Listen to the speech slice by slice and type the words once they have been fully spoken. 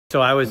So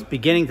I was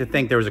beginning to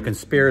think there was a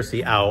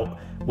conspiracy out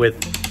with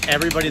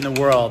everybody in the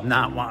world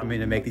not wanting me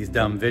to make these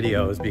dumb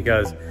videos,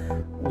 because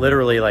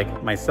literally,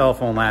 like, my cell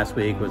phone last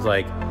week was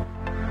like,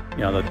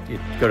 you know, you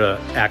go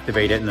to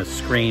activate it and the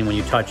screen, when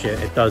you touch it,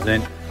 it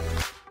doesn't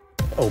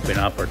open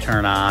up or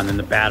turn on, and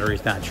the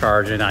battery's not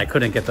charging. I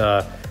couldn't get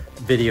the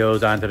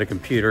videos onto the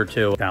computer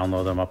to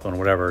download them, upload them,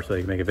 whatever, so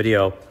you can make a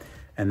video.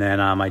 And then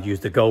I'd use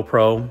the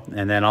GoPro,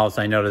 and then all of a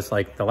sudden I noticed,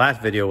 like, the last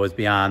video was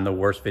beyond the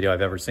worst video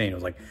I've ever seen. It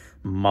was like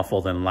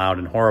muffled and loud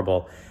and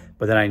horrible.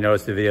 But then I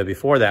noticed the video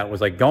before that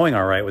was like going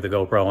all right with the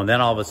GoPro, and then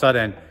all of a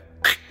sudden,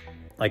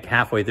 like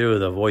halfway through,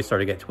 the voice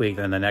started to get tweaked,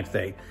 and the next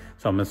day.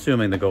 So I'm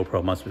assuming the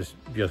GoPro must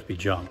just be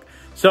junk.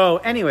 So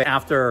anyway,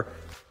 after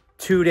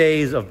 2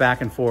 days of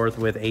back and forth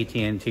with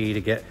AT&T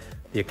to get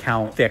the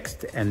account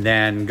fixed, and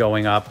then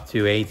going up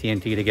to AT&T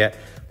to get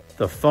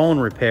the phone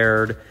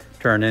repaired,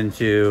 turned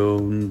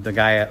into the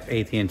guy at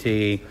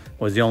AT&T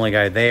was the only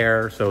guy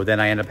there. So then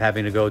I ended up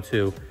having to go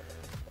to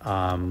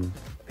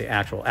the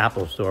actual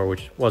Apple store,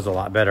 which was a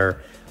lot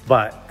better,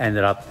 but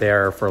ended up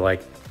there for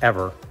like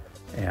ever,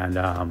 and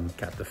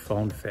got the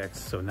phone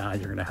fixed. So now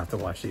you're gonna have to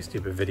watch these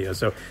stupid videos.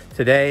 So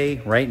today,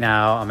 right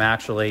now, I'm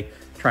actually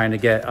trying to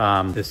get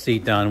the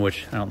seat done,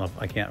 which I don't know if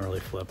I can't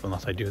really flip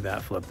unless I do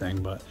that flip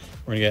thing, but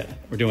we're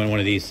doing one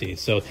of these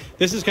seats. So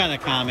this is kind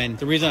of common.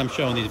 The reason I'm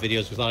showing these videos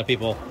is because a lot of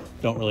people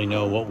don't really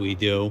know what we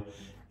do.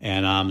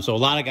 And so a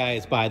lot of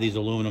guys buy these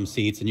aluminum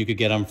seats, and you could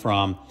get them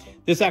from,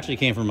 this actually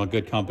came from a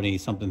good company,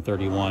 something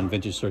 31,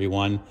 Vintage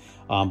 31.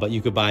 But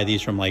you could buy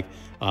these from like,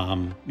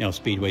 you know,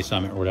 Speedway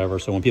Summit or whatever.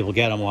 So when people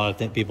get them, a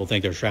lot of people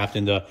think they're strapped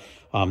into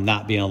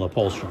not being able to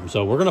upholster them.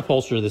 So we're going to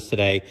upholster this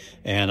today.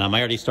 And I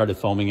already started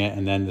foaming it,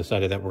 and then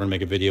decided that we're going to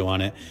make a video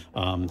on it.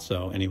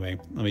 So anyway,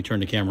 let me turn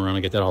the camera around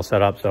and get that all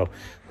set up. So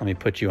let me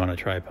put you on a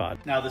tripod.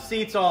 Now the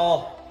seat's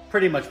all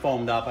pretty much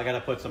foamed up. I got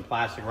to put some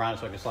plastic around it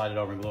so I can slide it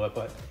over and glue it.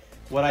 But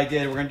what I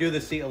did, we're going to do the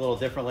seat a little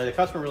differently. The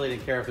customer really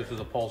didn't care if this was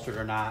upholstered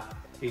or not.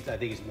 I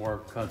think he's more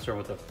concerned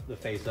with the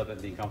face of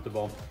it being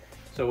comfortable.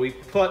 So we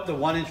put the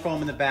 1-inch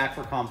foam in the back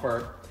for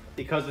comfort.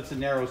 Because it's a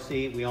narrow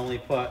seat, we only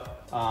put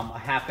a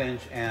 1/2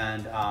 inch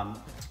and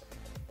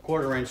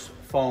 1/4 inch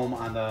foam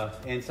on the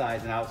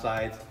insides and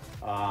outsides.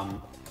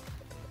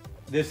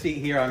 This seat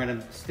here, I'm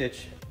gonna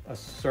stitch a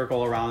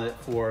circle around it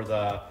for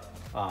the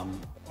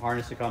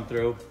harness to come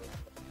through.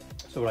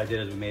 So what I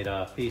did is we made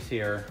a piece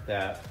here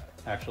that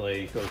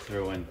actually goes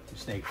through and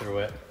snake through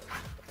it.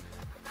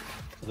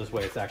 So this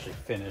way it's actually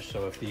finished.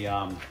 So if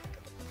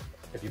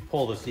you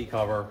pull the seat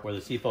cover where the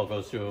seatbelt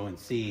goes through and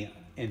see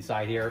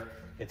inside here,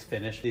 it's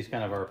finished. These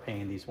kind of are a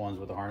pain, these ones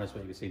with the harness,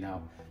 but you can see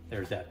now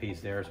there's that piece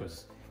there. So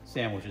it's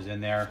sandwiches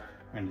in there.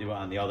 I'm gonna do it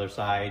on the other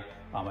side.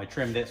 I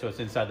trimmed it so it's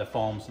inside the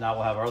foam. So now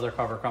we'll have our other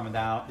cover coming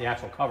down. The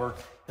actual cover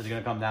is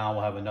gonna come down.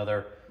 We'll have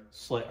another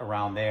slit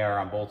around there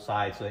on both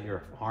sides so that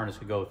your harness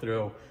could go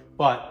through.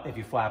 But if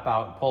you flap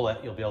out and pull it,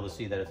 you'll be able to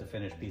see that it's a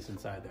finished piece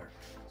inside there.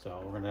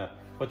 So we're gonna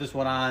put this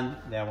one on,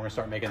 then we're gonna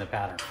start making the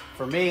pattern.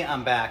 For me,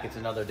 I'm back. It's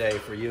another day.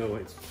 For you,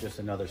 it's just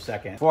another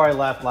second. Before I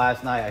left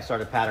last night, I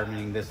started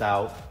patterning this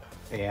out,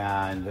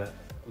 and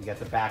we got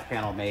the back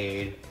panel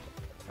made.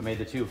 I made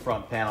the 2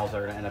 front panels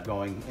that are gonna end up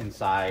going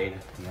inside,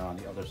 you know, on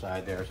the other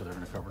side there, so they're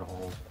gonna cover the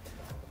holes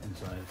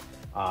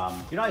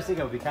inside. You know, I think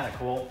it would be kind of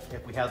cool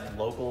if we had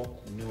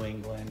local New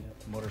England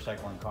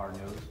motorcycle and car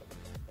news.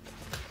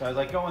 So I was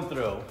like going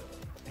through,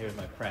 here's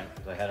my print,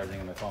 because I had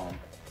everything on my phone.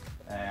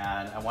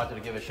 And I wanted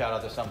to give a shout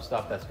out to some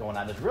stuff that's going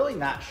on. There's really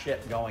not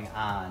shit going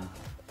on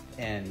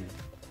in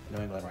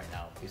New England right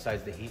now,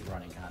 besides the heat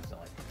running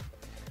constantly.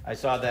 I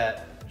saw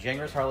that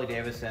Jingers Harley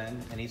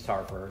Davidson in East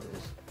Hartford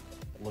is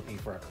looking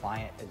for a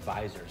client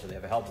advisor, so they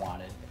have a help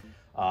wanted.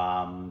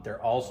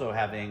 They're also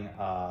having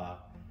a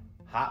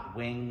hot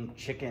wing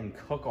chicken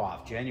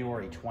cook-off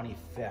January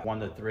 25th, 1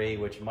 to 3,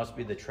 which must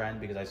be the trend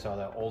because I saw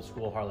that old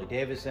school Harley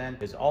Davidson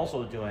is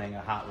also doing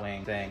a hot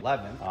wing thing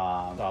 11.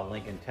 Saw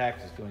Lincoln Tech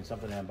is doing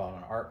something about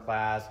an art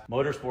class.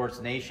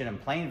 Motorsports Nation in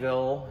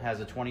Plainville has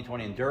a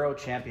 2020 Enduro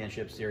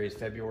Championship Series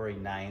February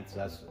 9th, so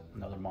that's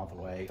another month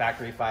away.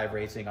 Factory 5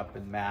 Racing up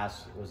in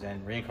Mass was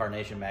in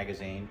Reincarnation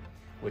Magazine,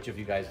 which if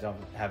you guys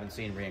haven't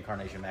seen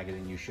Reincarnation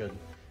Magazine, you should.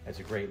 It's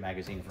a great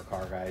magazine for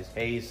car guys.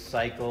 Hayes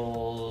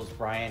Cycles,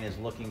 Brian is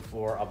looking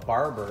for a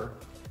barber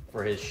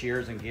for his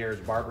Shears and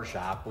Gears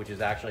barbershop, which is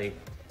actually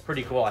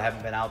pretty cool. I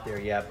haven't been out there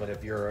yet, but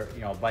if you're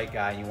a bike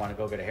guy and you want to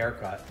go get a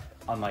haircut,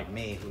 unlike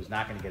me, who's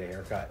not going to get a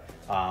haircut,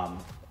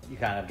 you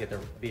kind of get to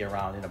be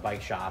around in a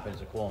bike shop, and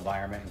it's a cool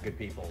environment and good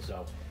people.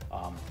 So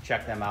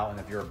check them out, and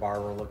if you're a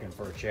barber looking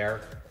for a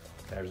chair,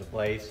 there's a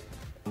place.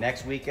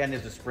 Next weekend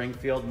is the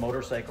Springfield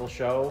Motorcycle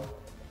Show.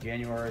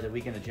 The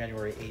weekend of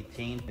January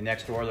 18th. And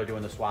next door, they're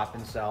doing the swap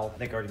and sell. I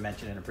think I already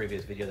mentioned in a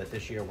previous video that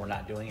this year we're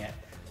not doing it,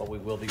 but we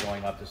will be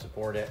going up to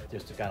support it,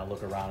 just to kind of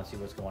look around and see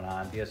what's going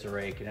on.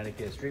 DSRA,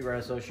 Connecticut Street Ride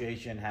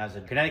Association, has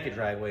a Connecticut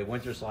Driveway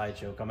Winter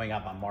Slideshow coming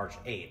up on March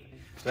 8th.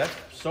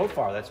 So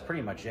far, that's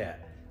pretty much it.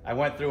 I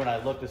went through and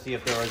I looked to see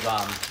if there was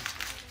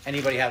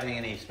anybody having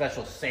any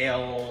special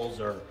sales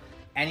or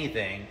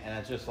anything, and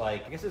it's just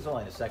like, I guess it's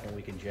only the second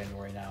week in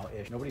January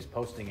now-ish. Nobody's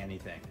posting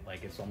anything.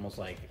 Like, it's almost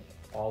like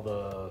all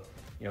the,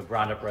 you know,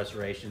 ground up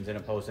restorations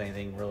didn't post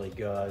anything really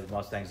good.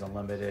 Mustangs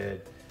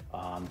Unlimited,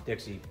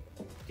 Dixie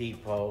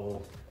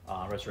Depot,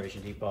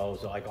 Restoration Depot.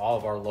 So like all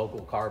of our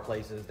local car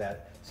places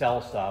that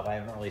sell stuff, I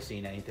haven't really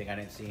seen anything. I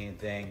didn't see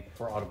anything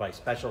for auto bike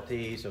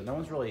specialty. So no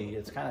one's really,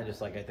 it's kind of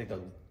just like, I think, the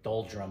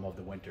doldrum of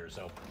the winter.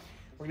 So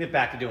we're gonna get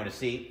back to doing a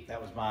seat.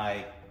 That was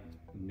my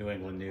New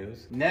England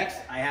news. Next,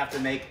 I have to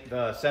make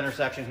the center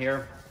section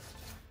here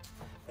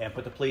and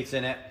put the pleats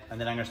in it.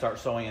 And then I'm gonna start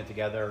sewing it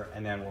together,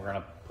 and then we're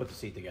gonna put the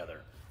seat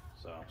together.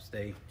 So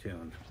stay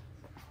tuned.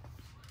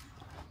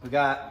 We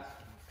got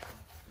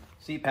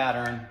seat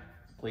pattern,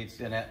 pleats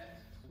in it.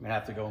 I'm gonna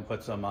have to go and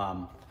put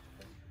some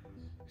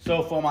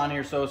sew foam on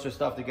here, sew some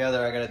stuff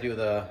together. I gotta do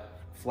the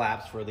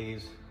flaps for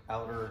these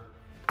outer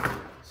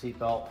seat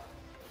belt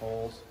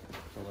holes.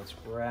 So let's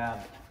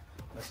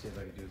see if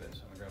I can do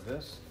this. I'm gonna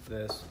grab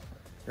this,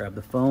 grab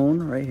the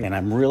phone right here. And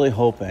I'm really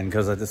hoping,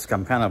 because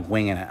I'm kind of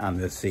winging it on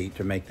this seat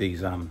to make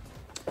these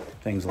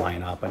things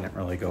line up. I didn't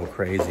really go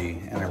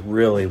crazy. And I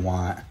really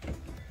want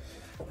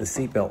the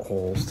seat belt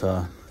holes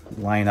to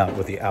line up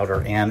with the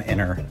outer and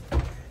inner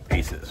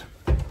pieces.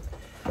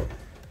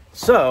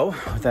 So,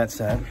 with that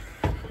said,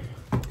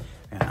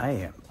 and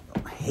I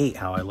hate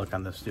how I look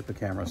on this stupid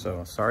camera,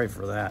 so sorry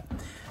for that.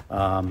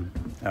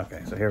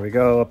 Okay, so here we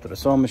go, up to the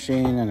sewing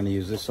machine. I'm gonna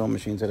use this sewing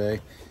machine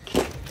today.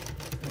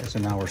 Okay, so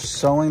now we're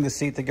sewing the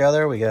seat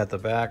together. We got the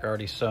back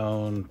already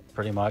sewn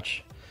pretty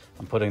much.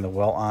 I'm putting the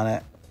welt on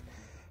it,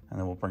 and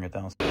then we'll bring it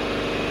down.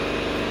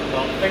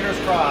 Well, fingers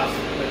crossed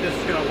that this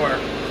is gonna work.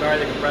 Sorry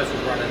the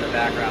compressor's running in the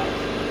background.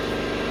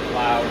 It's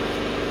loud.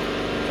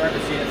 Turn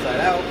the seat inside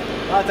out.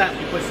 A lot of times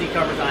when you put seat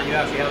covers on, you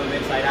actually have them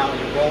inside out and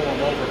you roll them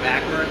over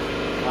backward.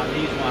 On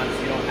these ones,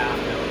 you don't have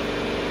to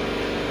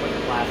put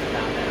the plastic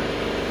down there.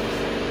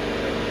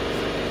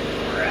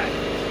 All right.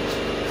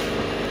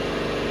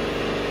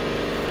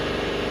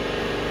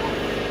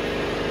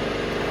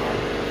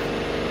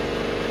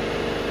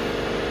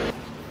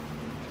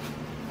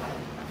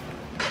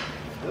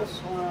 This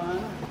one.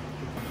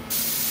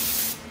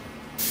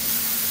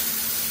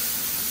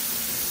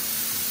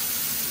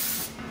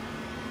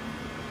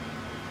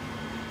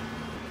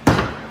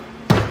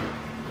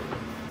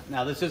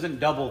 Now this isn't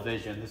double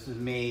vision, this is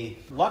me.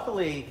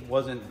 Luckily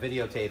wasn't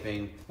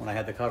videotaping when I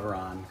had the cover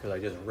on, because I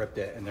just ripped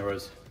it, and there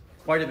was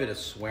quite a bit of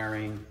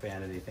swearing,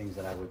 vanity, things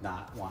that I would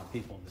not want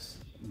people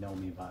to know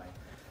me by.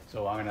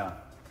 So I'm gonna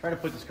try to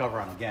put this cover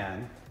on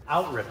again,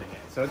 out ripping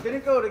it. So it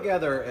didn't go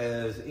together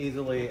as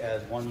easily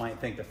as one might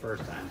think the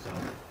first time. So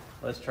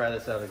let's try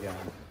this out again.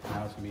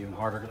 Now it's gonna be even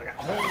harder because I got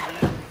holes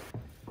in it.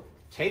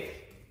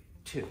 Take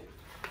two.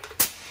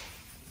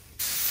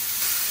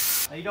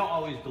 Now you don't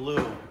always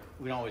glue.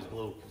 We don't always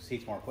glue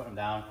seats when we're putting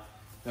them down.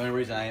 The only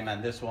reason I am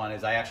on this one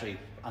is I actually,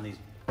 on these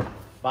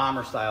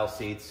bomber style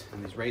seats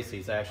and these race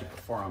seats, I actually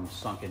prefer them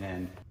sunken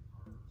in.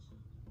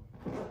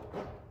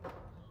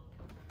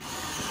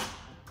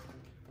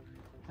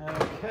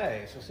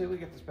 Okay, so see if we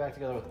get this back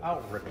together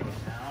without ripping it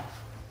now.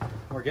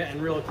 We're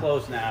getting real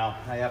close now.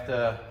 I have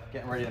to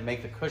get ready to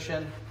make the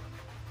cushion.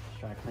 Just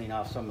trying to clean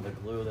off some of the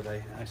glue that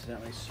I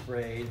accidentally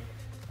sprayed.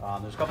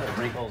 There's a couple of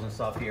wrinkles and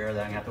stuff here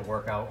that I'm gonna have to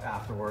work out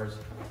afterwards.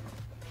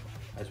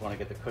 I just want to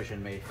get the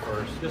cushion made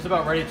first. Just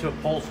about ready to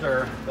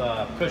upholster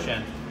the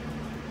cushion.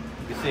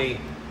 You can see,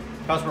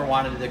 the customer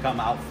wanted it to come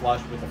out flush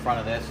with the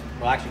front of this.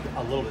 Well, actually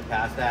a little bit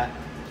past that.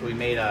 So we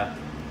made a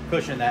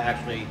cushion that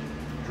actually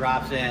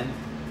drops in.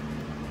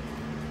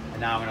 And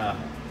now I'm gonna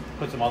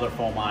put some other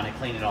foam on it,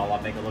 clean it all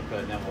up, make it look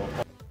good, and then we'll...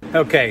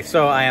 Okay,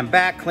 so I am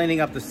back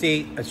cleaning up the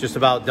seat. It's just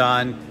about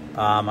done.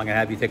 I'm gonna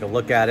have you take a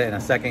look at it in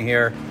a second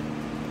here.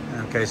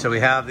 Okay, so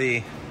we have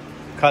the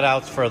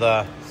cutouts for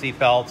the seat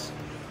belts.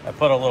 I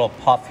put a little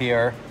puff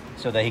here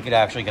so that he could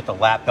actually get the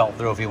lap belt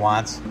through if he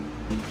wants.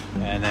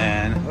 And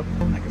then,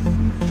 I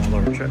can fall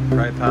over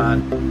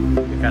tripod.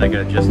 You kind of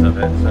get a gist of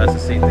it. So that's the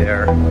seat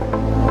there.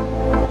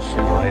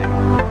 Shitty lighting.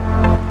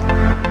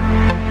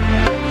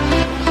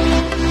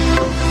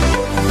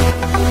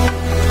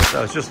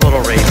 So it's just a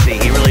little racy.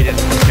 He really didn't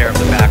take care of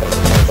the back of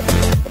the